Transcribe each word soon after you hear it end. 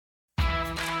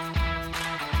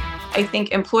I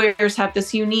think employers have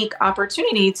this unique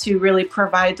opportunity to really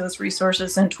provide those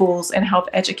resources and tools and help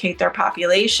educate their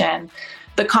population.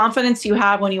 The confidence you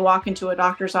have when you walk into a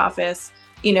doctor's office,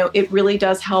 it really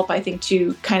does help, I think,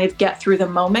 to kind of get through the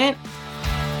moment.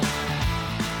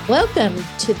 Welcome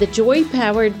to the Joy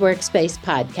Powered Workspace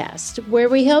podcast, where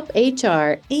we help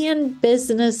HR and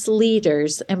business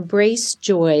leaders embrace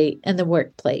joy in the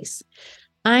workplace.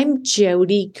 I'm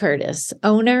Jody Curtis,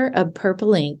 owner of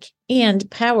Purple Ink and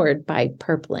powered by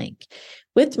Purple Ink.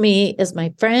 With me is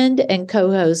my friend and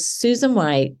co-host Susan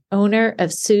White, owner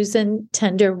of Susan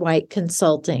Tender White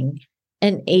Consulting,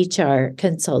 an HR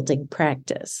consulting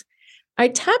practice. Our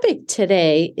topic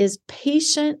today is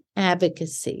patient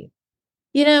advocacy.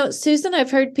 Susan, I've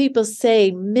heard people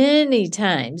say many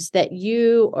times that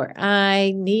you or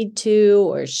I need to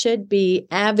or should be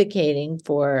advocating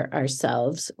for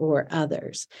ourselves or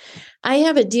others. I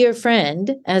have a dear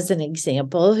friend, as an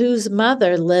example, whose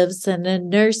mother lives in a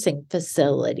nursing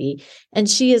facility, and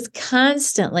she is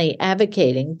constantly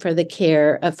advocating for the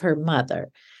care of her mother.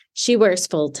 She works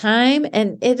full-time,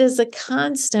 and it is a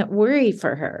constant worry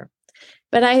for her.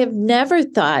 But I have never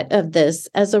thought of this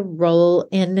as a role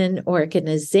in an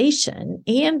organization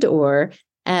and or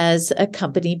as a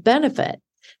company benefit.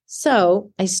 So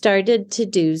I started to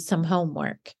do some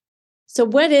homework. So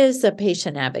what is a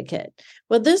patient advocate?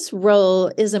 Well, this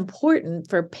role is important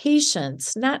for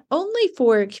patients, not only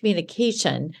for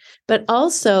communication, but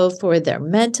also for their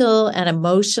mental and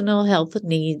emotional health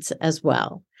needs as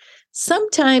well.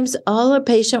 Sometimes all a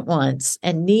patient wants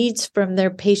and needs from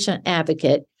their patient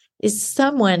advocate is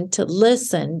someone to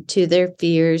listen to their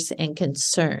fears and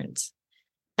concerns.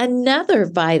 Another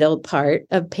vital part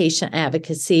of patient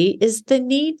advocacy is the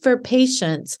need for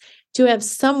patients to have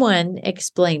someone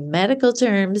explain medical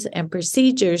terms and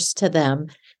procedures to them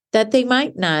that they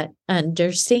might not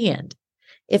understand.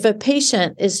 If a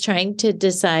patient is trying to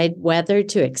decide whether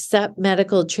to accept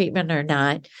medical treatment or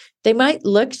not, they might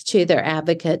look to their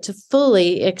advocate to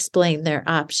fully explain their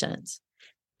options.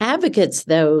 Advocates,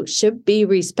 though, should be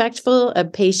respectful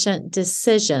of patient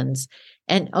decisions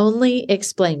and only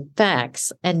explain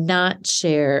facts and not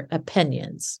share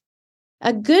opinions.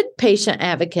 A good patient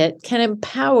advocate can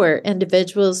empower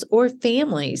individuals or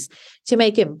families to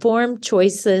make informed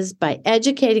choices by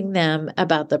educating them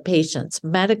about the patient's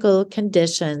medical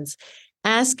conditions,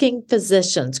 asking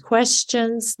physicians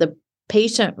questions the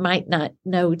patient might not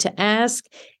know to ask,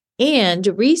 and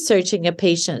researching a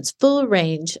patient's full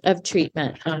range of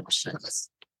treatment options.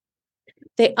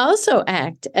 They also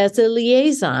act as a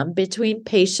liaison between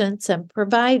patients and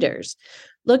providers.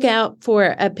 Look out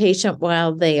for a patient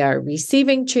while they are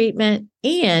receiving treatment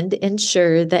and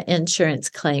ensure that insurance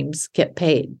claims get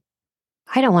paid.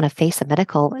 I don't want to face a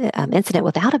medical incident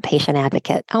without a patient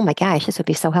advocate. Oh my gosh, this would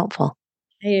be so helpful.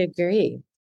 I agree.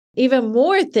 Even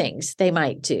more things they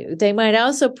might do. They might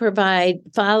also provide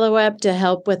follow-up to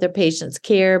help with a patient's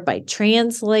care by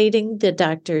translating the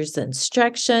doctor's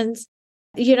instructions.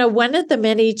 One of the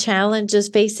many challenges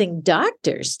facing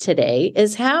doctors today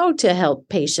is how to help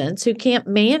patients who can't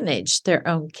manage their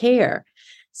own care.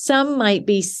 Some might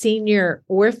be senior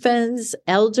orphans,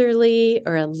 elderly,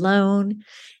 or alone,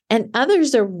 and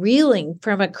others are reeling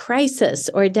from a crisis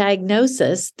or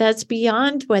diagnosis that's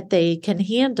beyond what they can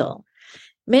handle.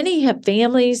 Many have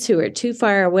families who are too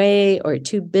far away or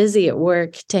too busy at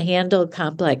work to handle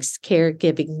complex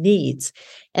caregiving needs.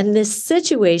 And this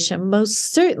situation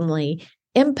most certainly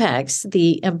impacts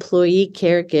the employee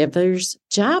caregiver's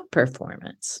job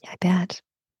performance. I bet.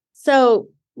 So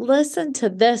listen to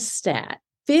this stat.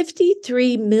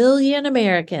 53 million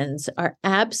Americans are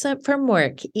absent from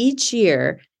work each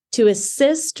year to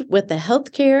assist with the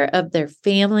health care of their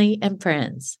family and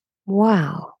friends.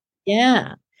 Wow.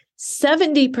 Yeah.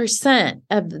 70%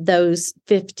 of those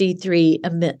 53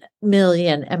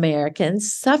 million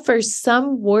Americans suffer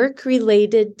some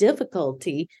work-related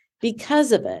difficulty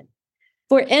because of it.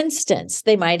 For instance,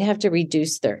 they might have to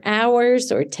reduce their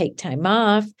hours or take time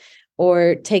off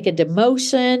or take a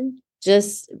demotion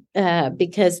just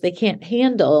because they can't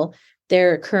handle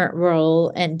their current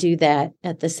role and do that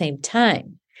at the same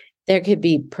time. There could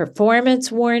be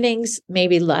performance warnings,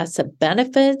 maybe loss of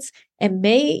benefits, and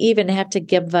may even have to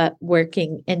give up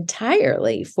working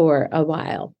entirely for a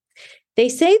while. They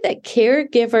say that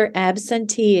caregiver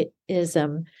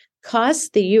absenteeism costs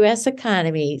the U.S.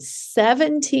 economy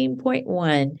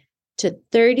 $17.1 to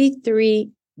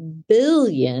 $33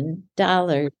 billion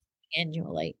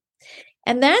annually.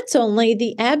 And that's only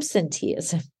the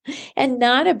absenteeism and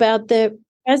not about the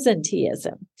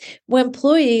presenteeism. When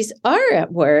employees are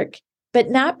at work, but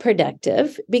not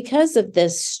productive because of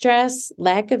this stress,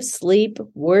 lack of sleep,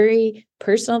 worry,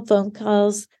 personal phone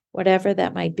calls, whatever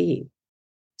that might be.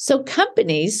 So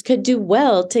companies could do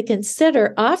well to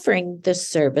consider offering the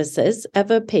services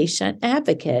of a patient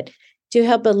advocate to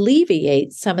help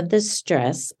alleviate some of the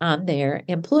stress on their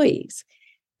employees.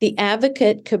 The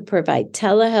advocate could provide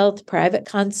telehealth, private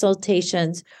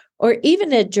consultations, or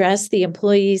even address the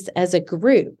employees as a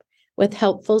group with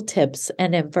helpful tips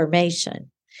and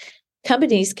information.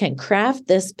 Companies can craft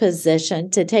this position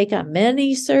to take on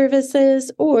many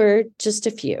services or just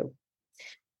a few.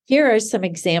 Here are some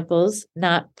examples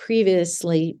not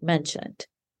previously mentioned.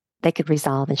 They could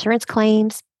resolve insurance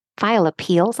claims, file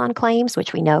appeals on claims,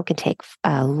 which we know can take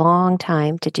a long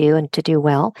time to do and to do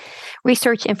well,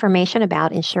 research information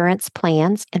about insurance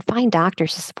plans, and find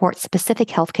doctors to support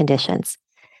specific health conditions,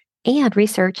 and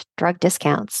research drug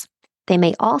discounts. They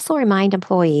may also remind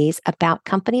employees about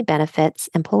company benefits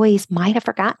employees might have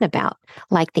forgotten about,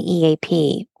 like the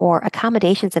EAP or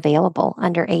accommodations available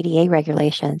under ADA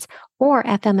regulations or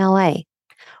FMLA.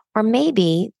 Or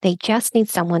maybe they just need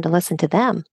someone to listen to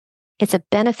them. It's a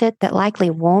benefit that likely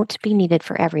won't be needed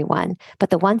for everyone,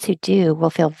 but the ones who do will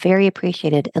feel very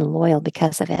appreciated and loyal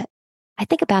because of it. I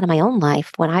think about in my own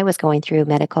life when I was going through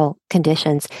medical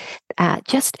conditions,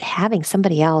 just having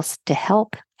somebody else to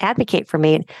help advocate for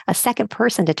me, a second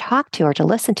person to talk to or to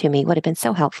listen to me would have been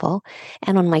so helpful.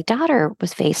 And when my daughter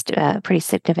was faced a pretty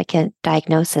significant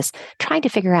diagnosis, trying to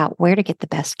figure out where to get the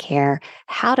best care,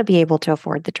 how to be able to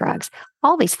afford the drugs,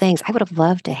 all these things, I would have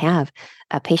loved to have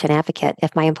a patient advocate.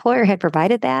 If my employer had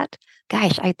provided that,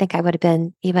 gosh, I think I would have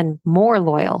been even more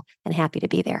loyal and happy to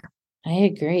be there. I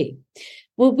agree.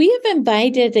 Well, we have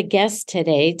invited a guest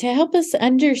today to help us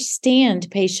understand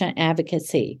patient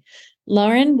advocacy.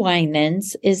 Lauren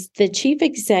Winans is the Chief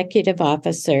Executive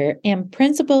Officer and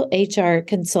Principal HR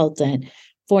Consultant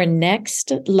for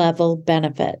Next Level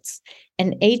Benefits,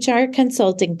 an HR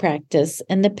consulting practice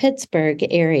in the Pittsburgh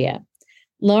area.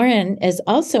 Lauren is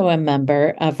also a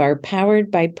member of our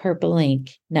Powered by Purple Ink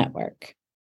network.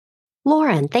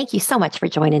 Lauren, thank you so much for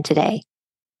joining today.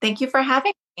 Thank you for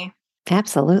having me.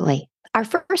 Absolutely. Our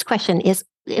first question is,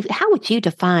 how would you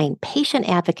define patient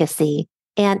advocacy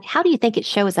and how do you think it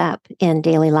shows up in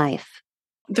daily life?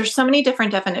 There's so many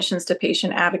different definitions to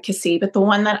patient advocacy, but the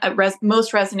one that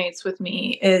most resonates with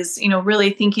me is, really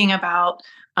thinking about,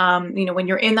 when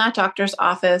you're in that doctor's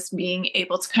office, being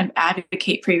able to kind of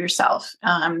advocate for yourself.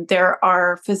 There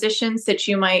are physicians that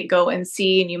you might go and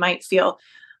see and you might feel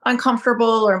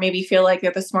uncomfortable or maybe feel like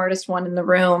they're the smartest one in the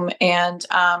room. And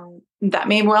that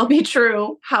may well be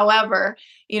true. However,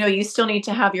 you still need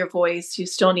to have your voice. You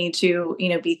still need to,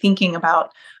 be thinking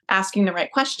about asking the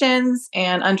right questions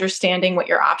and understanding what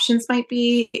your options might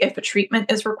be if a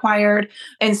treatment is required.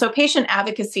 And so patient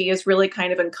advocacy is really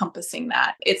kind of encompassing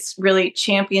that. It's really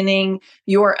championing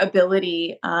your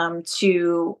ability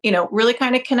to, really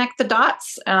kind of connect the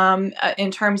dots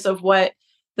in terms of what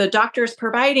the doctor is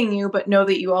providing you, but know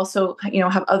that you also,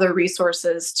 have other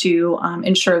resources to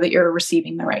ensure that you're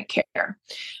receiving the right care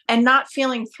and not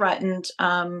feeling threatened,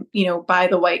 by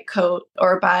the white coat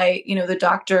or by, the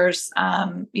doctor's,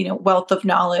 wealth of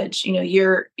knowledge.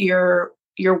 You're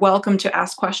welcome to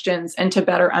ask questions and to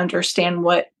better understand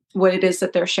what it is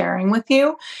that they're sharing with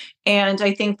you. And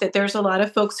I think that there's a lot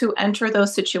of folks who enter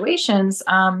those situations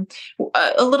a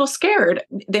little scared.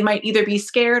 They might either be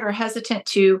scared or hesitant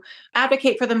to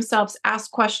advocate for themselves,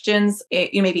 ask questions,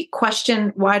 maybe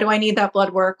question, why do I need that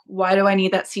blood work? Why do I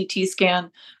need that CT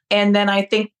scan? And then I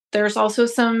think there's also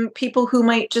some people who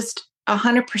might just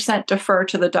 100% defer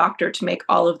to the doctor to make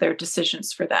all of their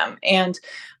decisions for them. And,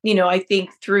 I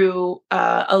think through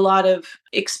a lot of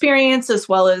experience as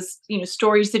well as,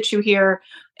 stories that you hear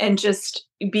and just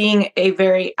being a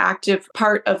very active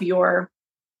part of your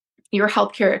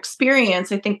healthcare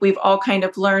experience, I think we've all kind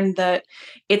of learned that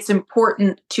it's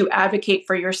important to advocate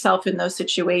for yourself in those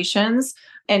situations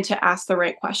and to ask the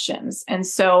right questions. And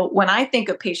so when I think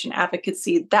of patient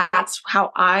advocacy, that's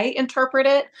how I interpret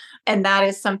it. And that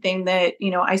is something that,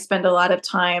 I spend a lot of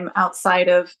time outside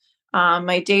of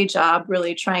my day job,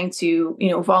 really trying to,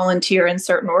 volunteer in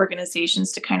certain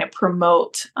organizations to kind of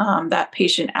promote that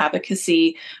patient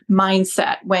advocacy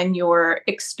mindset when you're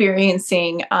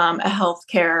experiencing a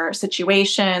healthcare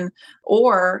situation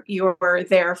or you're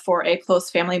there for a close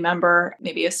family member,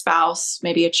 maybe a spouse,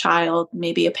 maybe a child,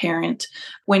 maybe a parent.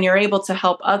 When you're able to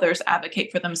help others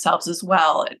advocate for themselves as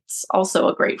well, it's also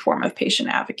a great form of patient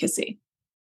advocacy.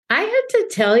 I have to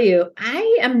tell you,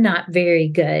 I am not very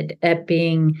good at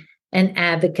being an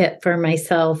advocate for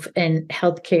myself in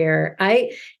healthcare.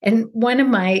 And one of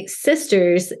my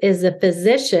sisters is a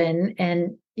physician,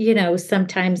 and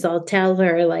sometimes I'll tell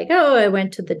her like, "Oh, I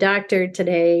went to the doctor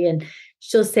today," and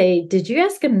she'll say, "Did you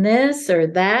ask him this or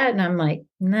that?" And I'm like,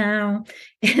 "No."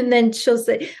 And then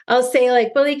I'll say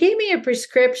like, "Well, he gave me a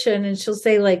prescription." And she'll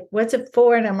say like, "What's it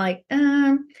for?" And I'm like,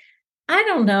 I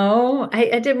don't know.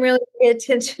 I didn't really pay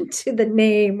attention to the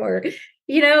name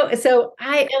so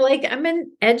I'm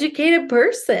an educated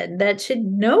person that should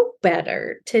know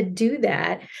better to do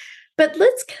that. But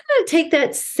let's kind of take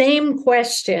that same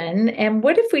question. And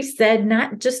what if we said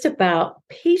not just about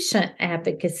patient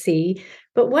advocacy,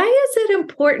 but why is it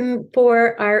important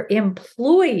for our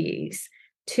employees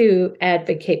to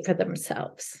advocate for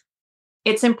themselves?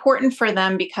 It's important for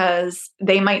them because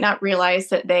they might not realize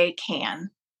that they can.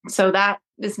 So that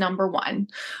is number one.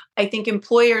 I think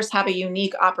employers have a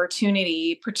unique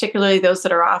opportunity, particularly those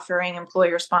that are offering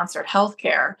employer sponsored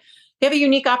healthcare. They have a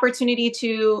unique opportunity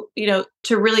to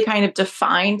really kind of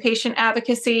define patient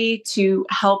advocacy, to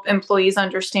help employees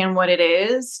understand what it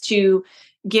is, to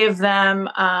give them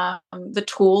the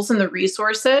tools and the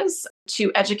resources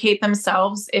to educate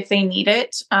themselves if they need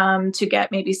it, to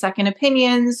get maybe second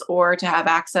opinions or to have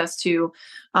access to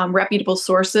reputable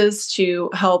sources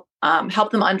to help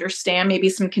them understand maybe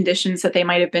some conditions that they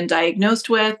might have been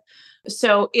diagnosed with.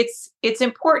 So it's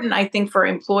important, I think, for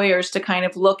employers to kind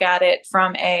of look at it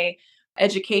from a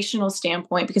educational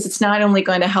standpoint, because it's not only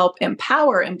going to help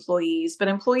empower employees, but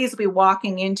employees will be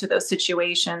walking into those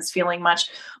situations feeling much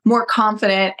more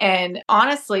confident and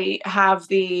honestly have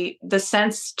the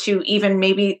sense to even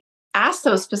maybe ask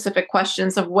those specific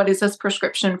questions of what is this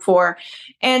prescription for.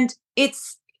 And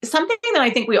it's something that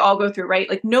I think we all go through, right?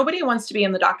 Like nobody wants to be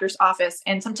in the doctor's office,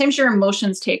 and sometimes your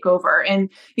emotions take over. And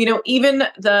even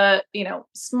the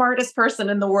smartest person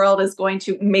in the world is going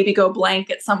to maybe go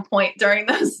blank at some point during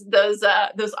those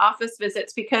office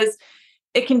visits, because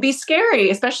it can be scary,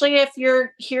 especially if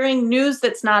you're hearing news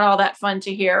that's not all that fun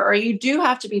to hear, or you do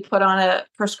have to be put on a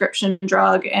prescription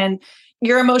drug, and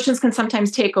your emotions can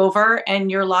sometimes take over and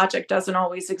your logic doesn't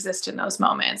always exist in those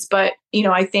moments. But,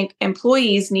 I think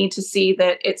employees need to see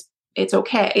that it's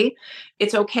okay.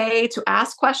 It's okay to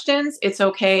ask questions. It's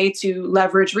okay to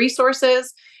leverage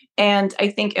resources. And I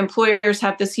think employers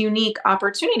have this unique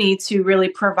opportunity to really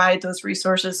provide those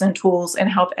resources and tools and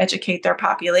help educate their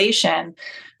population.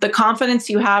 The confidence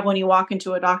you have when you walk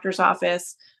into a doctor's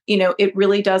office, it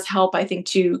really does help, I think,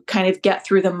 to kind of get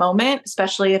through the moment,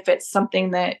 especially if it's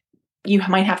something that you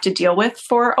might have to deal with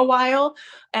for a while.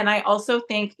 And I also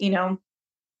think,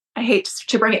 I hate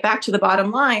to bring it back to the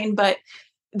bottom line, but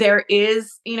there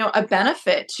is, a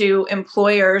benefit to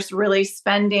employers really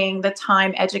spending the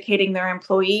time educating their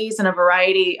employees in a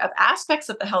variety of aspects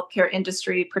of the healthcare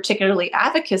industry, particularly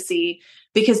advocacy,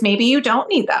 because maybe you don't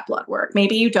need that blood work.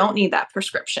 Maybe you don't need that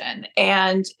prescription.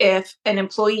 And if an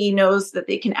employee knows that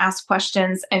they can ask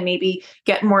questions and maybe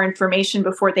get more information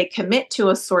before they commit to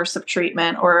a source of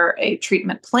treatment or a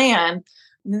treatment plan,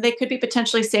 then they could be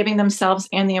potentially saving themselves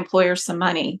and the employer some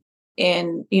money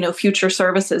in future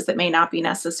services that may not be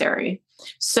necessary.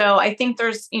 So I think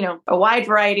there's a wide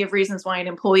variety of reasons why an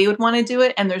employee would want to do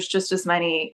it, and there's just as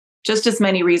many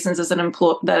reasons as that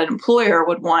an employer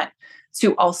would want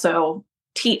to also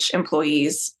teach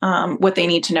employees what they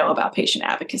need to know about patient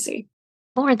advocacy.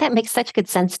 Lauren, that makes such good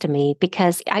sense to me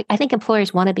because I think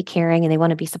employers want to be caring and they want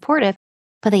to be supportive,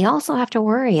 but they also have to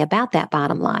worry about that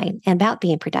bottom line and about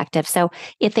being productive. So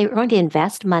if they're going to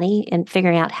invest money in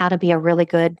figuring out how to be a really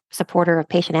good supporter of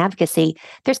patient advocacy,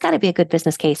 there's got to be a good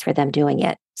business case for them doing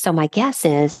it. So my guess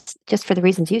is, just for the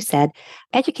reasons you said,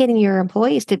 educating your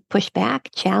employees to push back,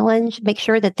 challenge, make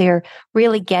sure that they're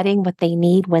really getting what they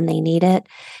need when they need it.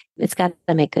 It's got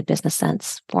to make good business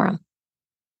sense for them.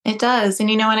 It does.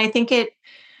 And, and I think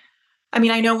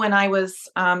I know when I was,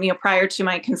 prior to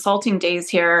my consulting days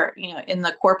here, in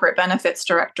the corporate benefits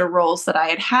director roles that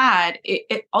I had,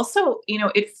 it also,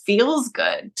 it feels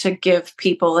good to give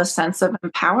people a sense of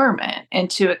empowerment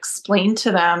and to explain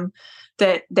to them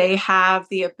that they have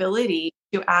the ability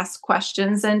to ask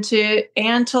questions and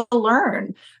to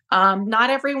learn.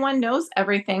 Not everyone knows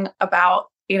everything about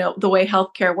the way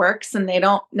healthcare works, and they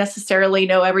don't necessarily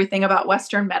know everything about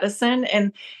Western medicine.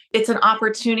 And it's an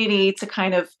opportunity to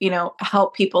kind of,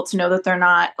 help people to know that they're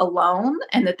not alone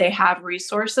and that they have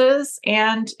resources.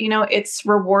 And, it's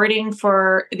rewarding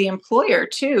for the employer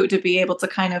too, to be able to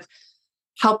kind of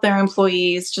help their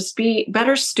employees just be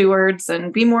better stewards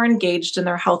and be more engaged in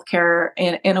their healthcare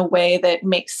in a way that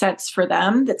makes sense for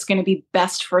them, that's going to be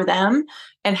best for them,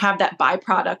 and have that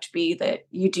byproduct be that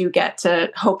you do get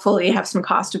to hopefully have some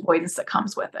cost avoidance that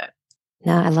comes with it.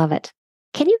 No, I love it.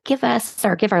 Can you give us,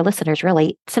 or give our listeners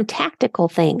really, some tactical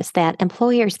things that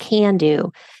employers can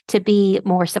do to be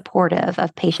more supportive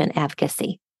of patient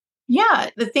advocacy? Yeah,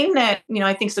 the thing that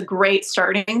I think is a great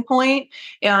starting point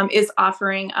is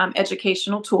offering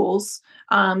educational tools.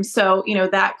 So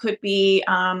that could be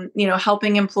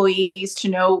helping employees to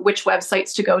know which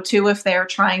websites to go to if they're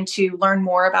trying to learn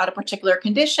more about a particular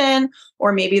condition,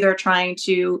 or maybe they're trying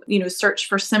to search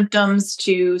for symptoms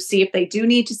to see if they do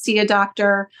need to see a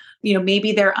doctor.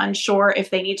 Maybe they're unsure if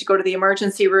they need to go to the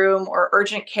emergency room or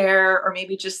urgent care, or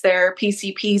maybe just their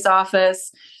PCP's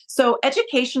office. So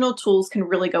educational tools can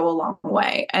really go a long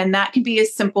way. And that can be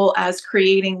as simple as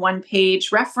creating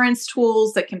one-page reference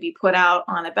tools that can be put out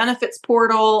on a benefits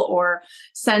portal or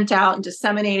sent out and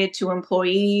disseminated to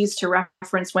employees to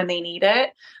reference when they need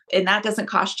it. And that doesn't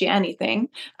cost you anything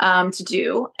to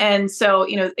do. And so,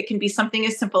 it can be something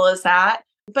as simple as that.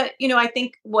 But, I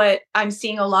think what I'm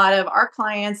seeing a lot of our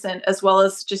clients, and as well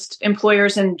as just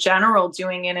employers in general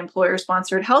doing in employer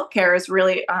sponsored healthcare, is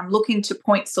really looking to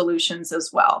point solutions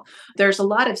as well. There's a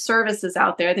lot of services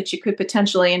out there that you could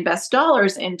potentially invest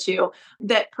dollars into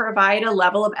that provide a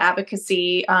level of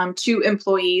advocacy to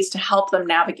employees to help them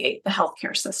navigate the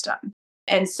healthcare system.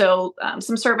 And so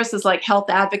some services like Health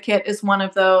Advocate is one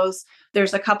of those.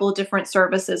 There's a couple of different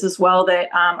services as well that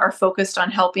are focused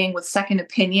on helping with second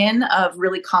opinion of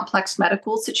really complex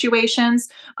medical situations.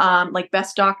 Like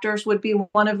Best Doctors would be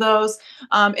one of those.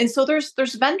 And so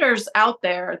there's vendors out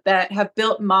there that have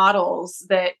built models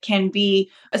that can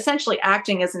be essentially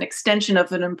acting as an extension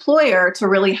of an employer to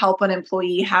really help an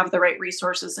employee have the right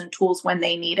resources and tools when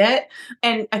they need it.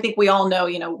 And I think we all know,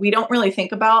 we don't really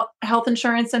think about health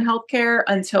insurance and healthcare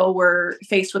until we're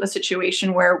faced with a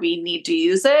situation where we need to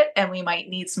use it and we might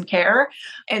need some care.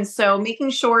 And so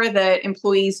making sure that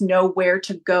employees know where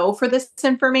to go for this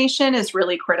information is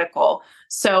really critical.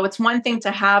 So it's one thing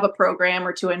to have a program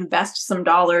or to invest some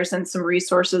dollars and some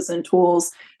resources and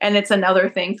tools. And it's another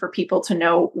thing for people to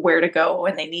know where to go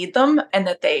when they need them and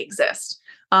that they exist.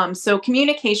 So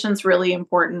communication is really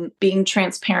important, being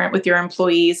transparent with your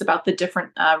employees about the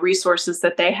different resources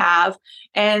that they have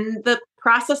and the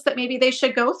process that maybe they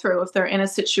should go through if they're in a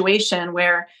situation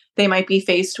where they might be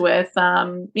faced with,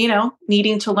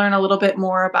 needing to learn a little bit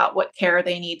more about what care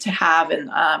they need to have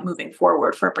and moving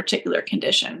forward for a particular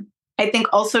condition. I think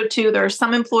also, too, there are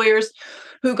some employers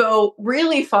who go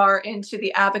really far into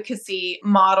the advocacy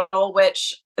model,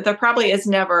 which there probably is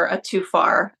never a too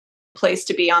far place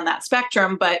to be on that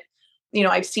spectrum. But,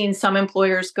 I've seen some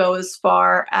employers go as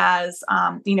far as,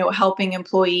 helping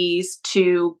employees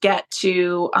to get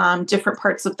to different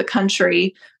parts of the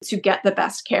country to get the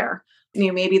best care.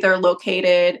 Maybe they're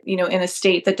located, in a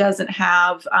state that doesn't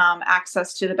have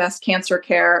access to the best cancer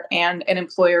care, and an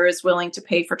employer is willing to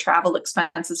pay for travel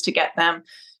expenses to get them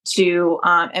to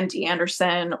MD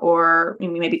Anderson or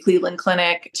maybe Cleveland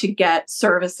Clinic to get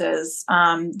services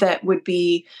that would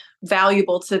be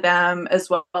valuable to them, as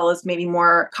well as maybe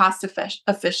more cost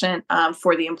efficient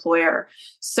for the employer.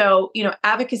 So,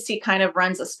 advocacy kind of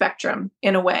runs a spectrum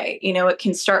in a way. It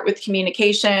can start with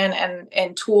communication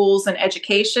and tools and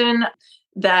education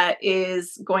that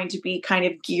is going to be kind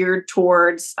of geared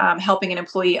towards helping an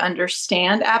employee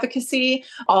understand advocacy,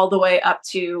 all the way up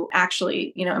to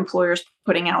actually, employers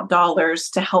putting out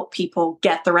dollars to help people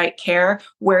get the right care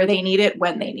where they need it,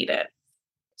 when they need it.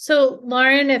 So,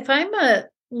 Lauren, if I'm a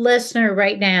listener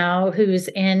right now who's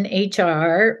in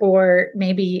HR or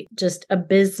maybe just a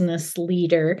business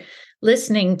leader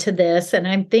listening to this, and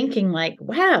I'm thinking like,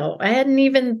 wow, I hadn't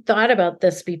even thought about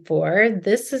this before.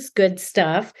 This is good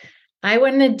stuff. I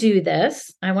want to do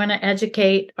this. I want to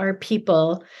educate our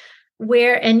people.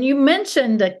 And you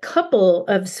mentioned a couple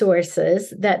of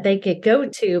sources that they could go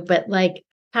to, but like,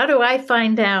 how do I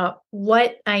find out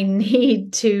what I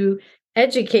need to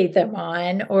educate them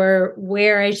on, or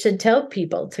where I should tell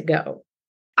people to go?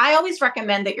 I always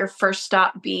recommend that your first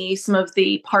stop be some of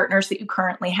the partners that you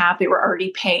currently have that were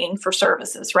already paying for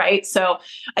services, right? So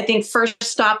I think first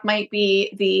stop might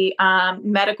be the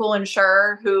medical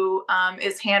insurer who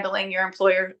is handling your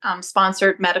employer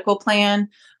sponsored medical plan.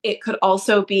 It could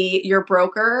also be your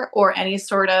broker or any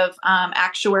sort of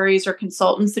actuaries or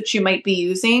consultants that you might be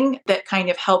using that kind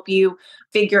of help you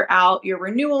figure out your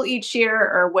renewal each year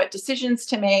or what decisions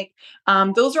to make.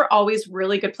 Those are always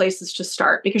really good places to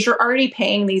start because you're already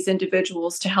paying these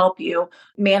individuals to help you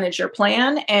manage your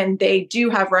plan. And they do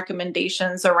have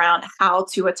recommendations around how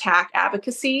to attack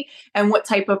advocacy and what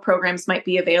type of programs might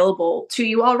be available to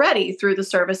you already through the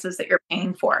services that you're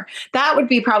paying for. That would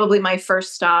be probably my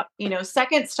first stop.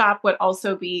 Second stop would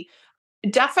also be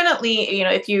definitely,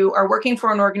 if you are working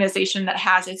for an organization that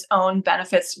has its own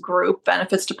benefits group,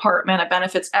 benefits department, a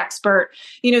benefits expert,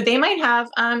 they might have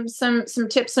some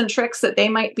tips and tricks that they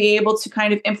might be able to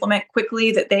kind of implement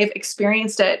quickly that they've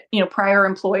experienced at prior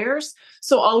employers.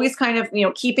 So always kind of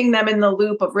keeping them in the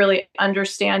loop of really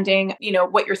understanding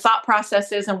what your thought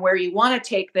process is and where you want to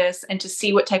take this, and to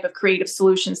see what type of creative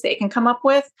solutions they can come up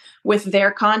with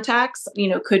their contacts,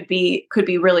 could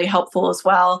be really helpful as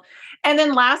well. And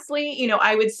then lastly,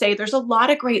 I would say there's a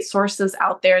lot of great sources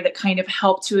out there that kind of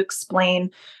help to explain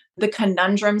the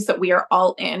conundrums that we are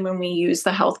all in when we use the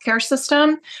healthcare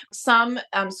system. Some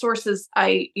sources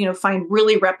I find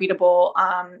really reputable.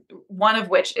 One of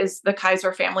which is the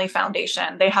Kaiser Family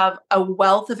Foundation. They have a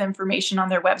wealth of information on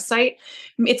their website.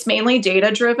 It's mainly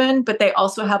data driven, but they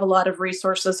also have a lot of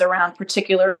resources around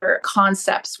particular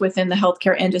concepts within the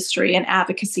healthcare industry, and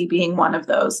advocacy being one of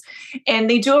those. And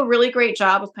they do a really great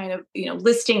job of kind of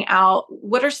listing out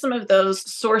what are some of those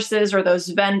sources or those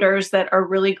vendors that are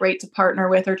really great to partner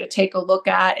with or to take a look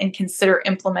at and consider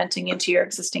implementing into your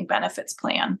existing benefits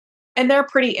plan. And they're a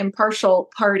pretty impartial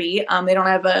party. They don't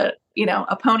have a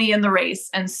pony in the race.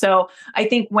 And so I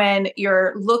think when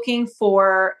you're looking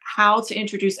for how to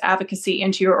introduce advocacy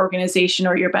into your organization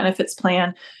or your benefits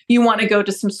plan, you want to go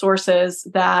to some sources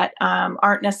that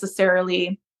aren't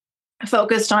necessarily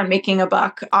focused on making a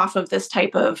buck off of this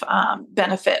type of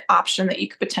benefit option that you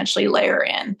could potentially layer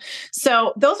in.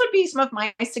 So those would be some of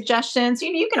my suggestions.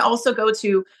 You can also go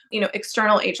to,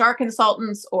 external HR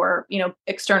consultants or,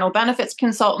 external benefits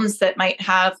consultants that might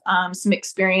have some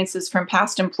experiences from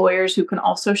past employers who can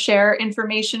also share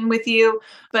information with you.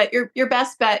 But your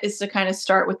best bet is to kind of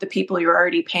start with the people you're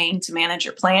already paying to manage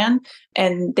your plan,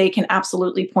 and they can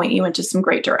absolutely point you into some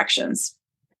great directions.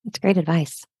 That's great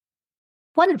advice.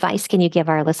 What advice can you give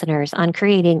our listeners on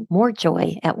creating more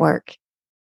joy at work?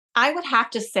 I would have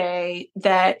to say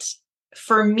that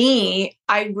for me,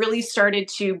 I really started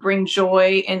to bring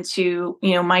joy into,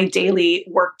 my daily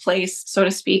workplace, so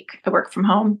to speak. I work from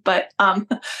home, but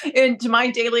into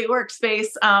my daily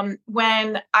workspace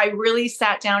when I really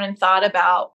sat down and thought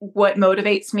about what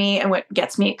motivates me and what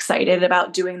gets me excited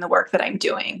about doing the work that I'm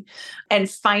doing, and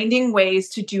finding ways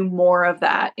to do more of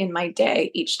that in my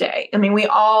day each day. I mean,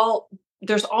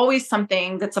 there's always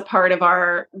something that's a part of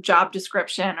our job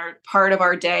description or part of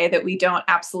our day that we don't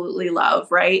absolutely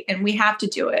love, right? And we have to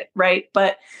do it, right?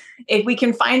 But if we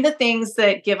can find the things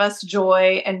that give us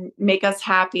joy and make us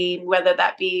happy, whether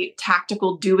that be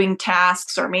tactical doing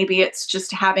tasks, or maybe it's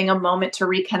just having a moment to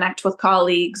reconnect with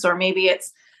colleagues, or maybe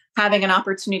it's having an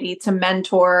opportunity to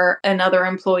mentor another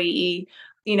employee,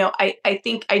 I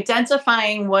think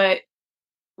identifying what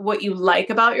you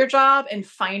like about your job and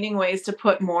finding ways to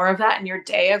put more of that in your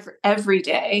day every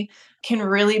day can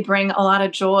really bring a lot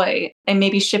of joy, and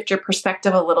maybe shift your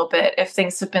perspective a little bit if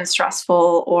things have been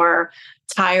stressful or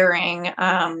tiring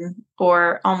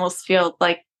or almost feel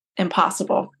like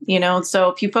impossible, So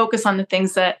if you focus on the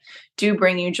things that do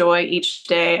bring you joy each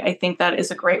day, I think that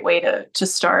is a great way to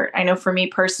start. I know for me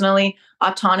personally,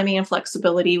 autonomy and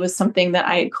flexibility was something that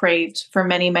I had craved for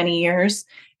many, many years.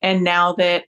 And now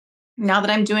that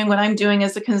I'm doing what I'm doing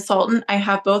as a consultant, I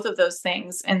have both of those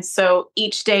things. And so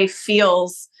each day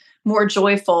feels more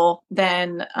joyful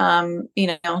than,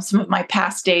 some of my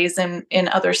past days in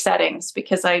other settings,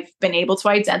 because I've been able to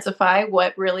identify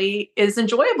what really is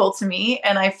enjoyable to me.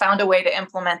 And I found a way to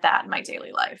implement that in my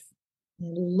daily life.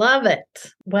 Love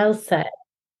it. Well said.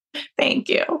 Thank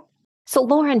you. So,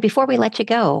 Lauren, before we let you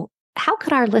go, how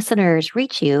could our listeners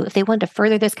reach you if they wanted to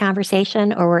further this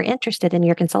conversation or were interested in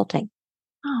your consulting?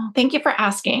 Oh, thank you for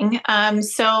asking.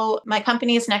 So my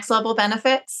company is Next Level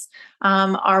Benefits.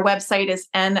 Our website is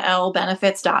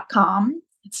nlbenefits.com.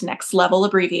 It's Next Level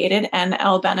abbreviated,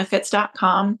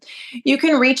 nlbenefits.com. You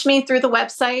can reach me through the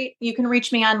website. You can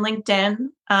reach me on LinkedIn.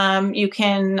 You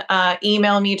can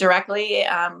email me directly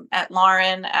at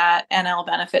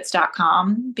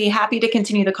lauren@nlbenefits.com. Be happy to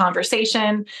continue the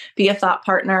conversation, be a thought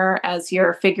partner as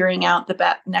you're figuring out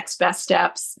the next best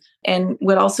steps, and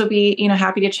would also be,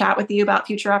 happy to chat with you about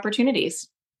future opportunities.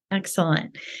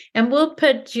 Excellent. And we'll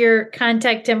put your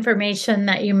contact information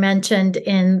that you mentioned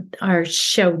in our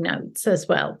show notes as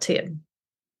well, too.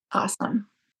 Awesome.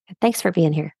 Thanks for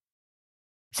being here.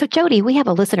 So, Jody, we have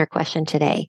a listener question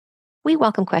today. We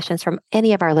welcome questions from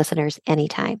any of our listeners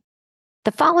anytime.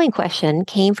 The following question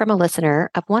came from a listener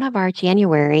of one of our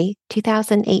January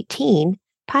 2018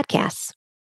 podcasts.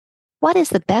 What is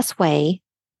the best way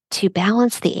to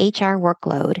balance the HR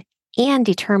workload and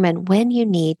determine when you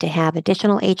need to have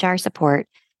additional HR support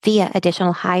via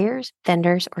additional hires,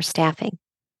 vendors, or staffing?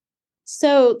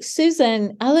 So,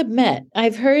 Susan, I'll admit,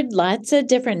 I've heard lots of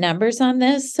different numbers on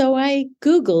this, so I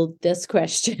Googled this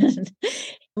question.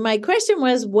 My question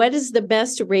was, what is the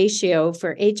best ratio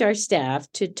for HR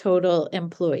staff to total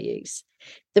employees?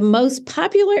 The most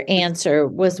popular answer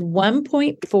was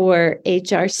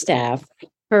 1.4 HR staff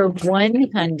per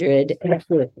 100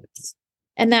 employees.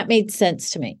 And that made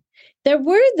sense to me. There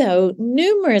were, though,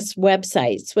 numerous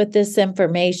websites with this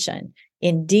information.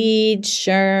 Indeed,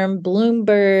 SHRM,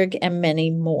 Bloomberg, and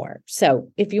many more.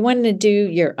 So if you want to do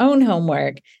your own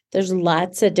homework, there's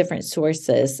lots of different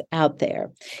sources out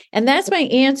there. And that's my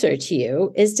answer to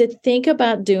you, is to think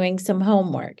about doing some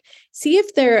homework. See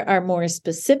if there are more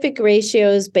specific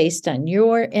ratios based on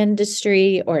your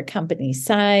industry or company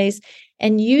size,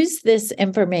 and use this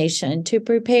information to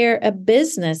prepare a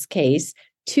business case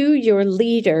to your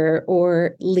leader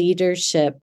or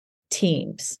leadership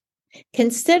teams.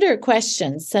 Consider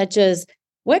questions such as,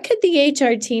 what could the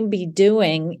HR team be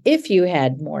doing if you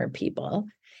had more people?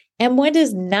 And what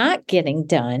is not getting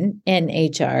done in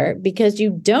HR because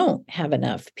you don't have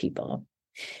enough people?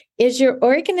 Is your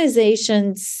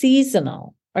organization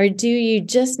seasonal, or do you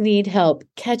just need help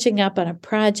catching up on a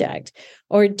project,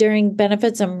 or during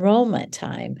benefits enrollment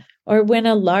time, or when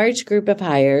a large group of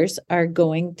hires are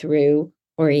going through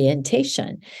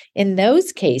orientation? In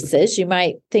those cases, you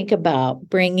might think about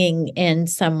bringing in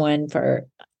someone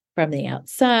from the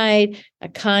outside, a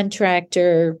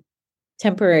contractor,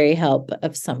 temporary help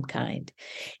of some kind.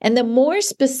 And the more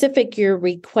specific your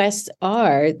requests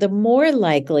are, the more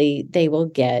likely they will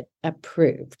get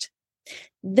approved.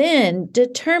 Then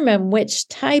determine which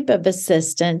type of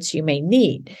assistance you may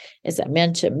need. As I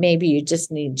mentioned, maybe you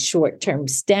just need short-term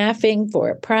staffing for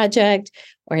a project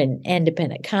or an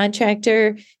independent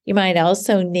contractor. You might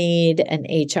also need an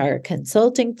HR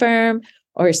consulting firm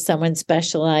or someone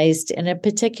specialized in a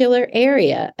particular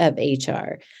area of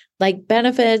HR, like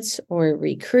benefits or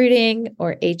recruiting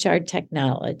or HR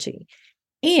technology.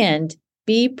 And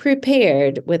be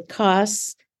prepared with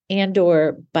costs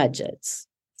and/or budgets.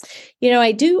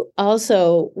 I do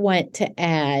also want to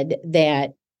add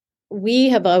that we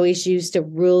have always used a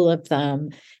rule of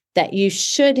thumb that you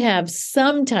should have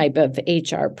some type of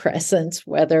HR presence,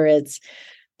 whether it's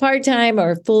part-time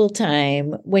or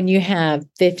full-time, when you have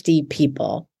 50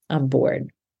 people on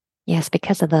board. Yes,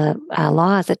 because of the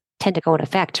laws that tend to go in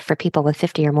effect for people with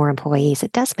 50 or more employees.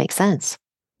 It does make sense.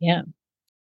 Yeah.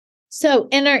 So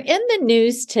in the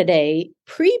news today,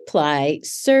 Preply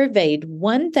surveyed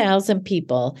 1,000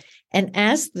 people and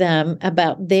asked them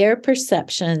about their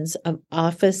perceptions of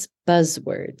office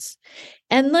buzzwords.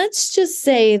 And let's just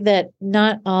say that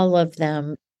not all of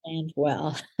them land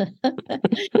well.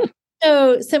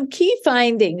 So some key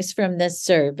findings from this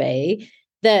survey: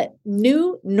 that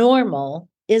new normal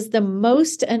is the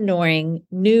most annoying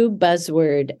new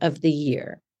buzzword of the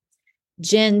year.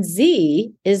 Gen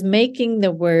Z is making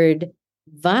the word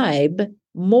vibe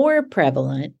more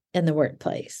prevalent in the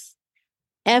workplace.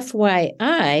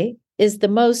 FYI is the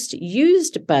most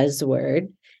used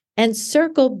buzzword, and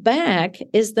circle back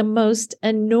is the most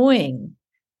annoying.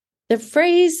 The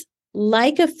phrase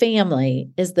like a family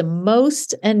is the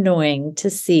most annoying to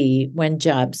see when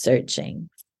job searching.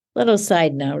 Little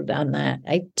side note on that.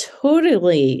 I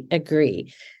totally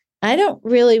agree. I don't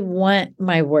really want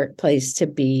my workplace to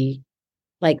be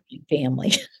like my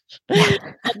family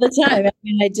at the time.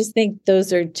 I just think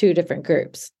those are two different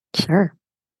groups. Sure.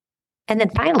 And then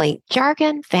finally,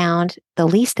 jargon found the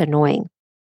least annoying.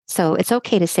 So it's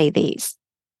okay to say these: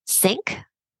 sync,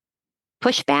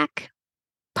 pushback,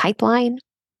 pipeline,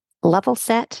 level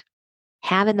set,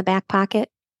 have in the back pocket,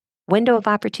 window of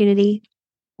opportunity,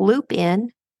 loop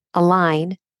in,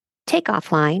 align, take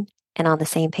offline, and on the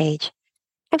same page.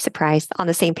 I'm surprised on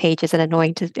the same page isn't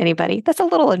annoying to anybody. That's a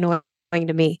little annoying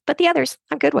to me, but the others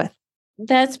I'm good with.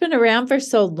 That's been around for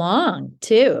so long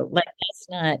too. Like, that's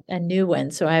not a new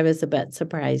one. So I was a bit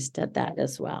surprised at that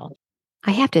as well.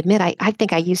 I have to admit, I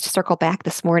think I used circle back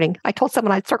this morning. I told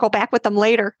someone I'd circle back with them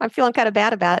later. I'm feeling kind of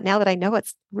bad about it now that I know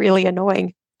it's really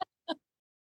annoying.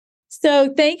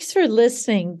 So thanks for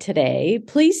listening today.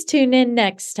 Please tune in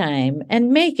next time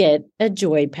and make it a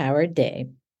joy-powered day.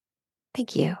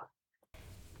 Thank you.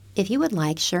 If you would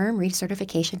like SHRM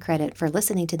recertification credit for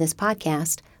listening to this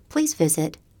podcast, please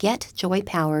visit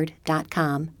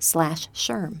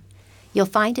getjoypowered.com/SHRM. You'll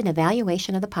find an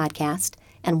evaluation of the podcast,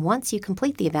 and once you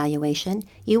complete the evaluation,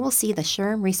 you will see the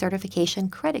SHRM recertification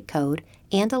credit code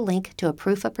and a link to a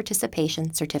proof of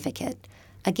participation certificate.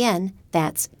 Again,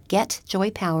 that's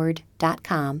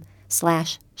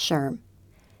getjoypowered.com/SHRM.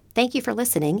 Thank you for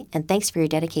listening, and thanks for your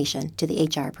dedication to the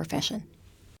HR profession.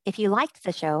 If you liked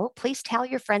the show, please tell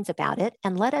your friends about it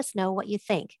and let us know what you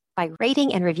think by by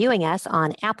rating and reviewing us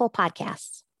on Apple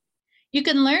Podcasts. You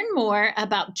can learn more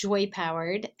about Joy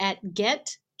Powered at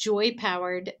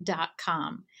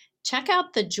getjoypowered.com. Check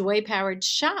out the Joy Powered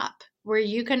shop, where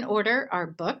you can order our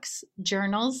books,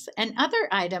 journals, and other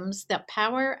items that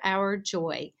power our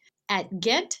joy at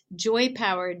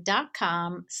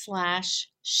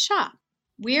getjoypowered.com/shop.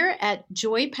 We're at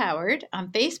Joy Powered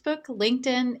on Facebook,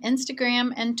 LinkedIn,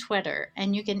 Instagram, and Twitter,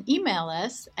 and you can email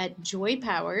us at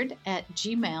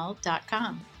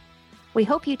joypowered@gmail.com. We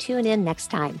hope you tune in next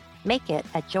time. Make it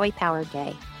a joy-powered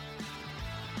day.